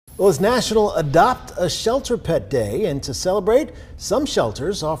Well, it's National Adopt a Shelter Pet Day, and to celebrate, some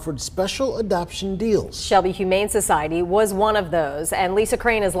shelters offered special adoption deals. Shelby Humane Society was one of those, and Lisa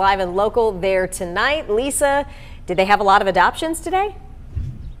Crane is live and local there tonight. Lisa, did they have a lot of adoptions today?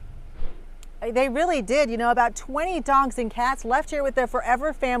 They really did. You know, about 20 dogs and cats left here with their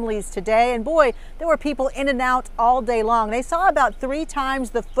forever families today. And boy, there were people in and out all day long. They saw about 3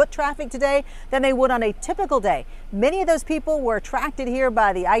 times the foot traffic today than they would on a typical day. Many of those people were attracted here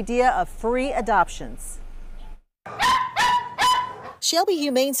by the idea of free adoptions. Shelby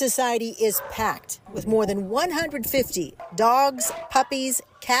Humane Society is packed with more than 150 dogs, puppies,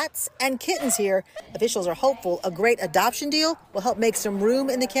 cats, and kittens here. Officials are hopeful a great adoption deal will help make some room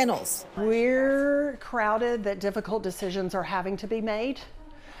in the kennels. We're crowded that difficult decisions are having to be made,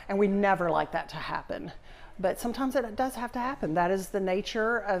 and we never like that to happen. But sometimes it does have to happen. That is the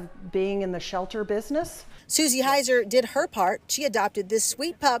nature of being in the shelter business. Susie Heiser did her part. She adopted this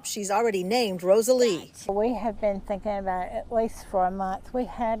sweet pup she's already named Rosalie. We have been thinking about it at least for a month. We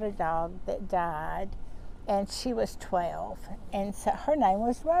had a dog that died, and she was 12, and so her name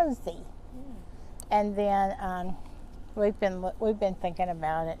was Rosie. And then we've been thinking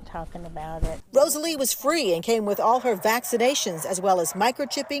about it, talking about it. Rosalie was free and came with all her vaccinations as well as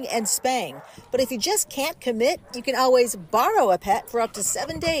microchipping and spaying. But if you just can't commit, you can always borrow a pet for up to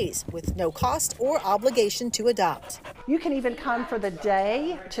 7 days with no cost or obligation to adopt. You can even come for the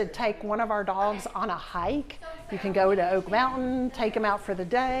day to take one of our dogs on a hike. You can go to Oak Mountain, take him out for the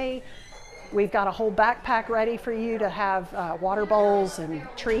day. We've got a whole backpack ready for you to have water bowls and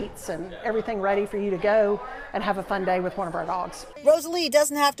treats and everything ready for you to go and have a fun day with one of our dogs. Rosalie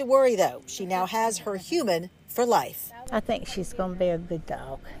doesn't have to worry, though. She now has her human for life. I think she's going to be a good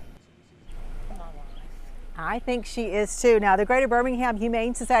dog. I think she is too. Now, the Greater Birmingham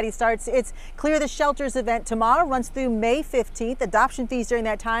Humane Society starts its Clear the Shelters event tomorrow, runs through May 15th. Adoption fees during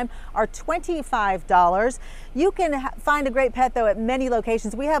that time are $25. You can find a great pet, though, at many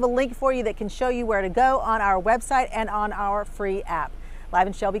locations. We have a link for you that can show you where to go on our website and on our free app. Live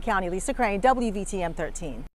in Shelby County, Lisa Crane, WVTM 13.